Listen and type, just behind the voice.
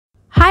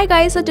Hi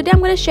guys, so today I'm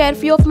going to share a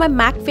few of my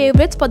MAC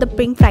favorites for the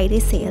Pink Friday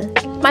sale.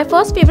 My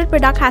first favorite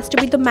product has to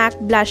be the MAC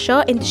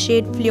blusher in the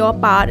shade Fleur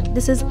Par.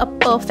 This is a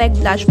perfect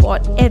blush for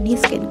any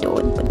skin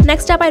tone.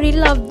 Next up, I really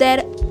love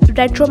their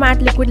retro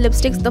matte liquid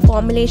lipsticks. The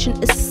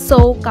formulation is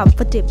so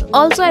comfortable.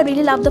 Also, I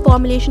really love the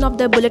formulation of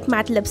their bullet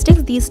matte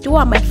lipsticks. These two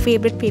are my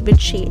favorite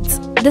shades.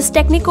 This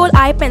Technicolor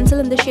eye pencil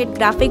in the shade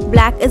Graphic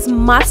Black is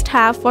must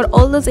have for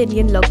all those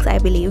Indian looks, I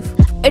believe.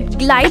 It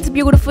glides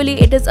beautifully,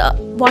 it is a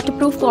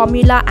waterproof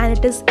formula and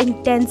it is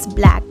intense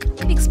black.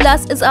 Fix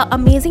Plus is an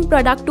amazing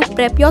product to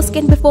prep your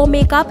skin before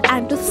makeup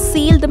and to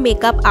seal the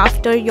makeup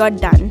after you're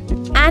done.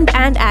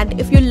 And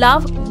if you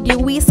love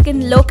dewy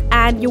skin look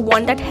and you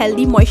want that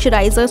healthy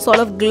moisturizer sort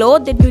of glow,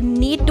 then you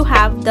need to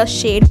have the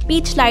shade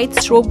Peach Light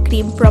Strobe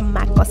Cream from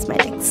MAC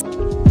Cosmetics.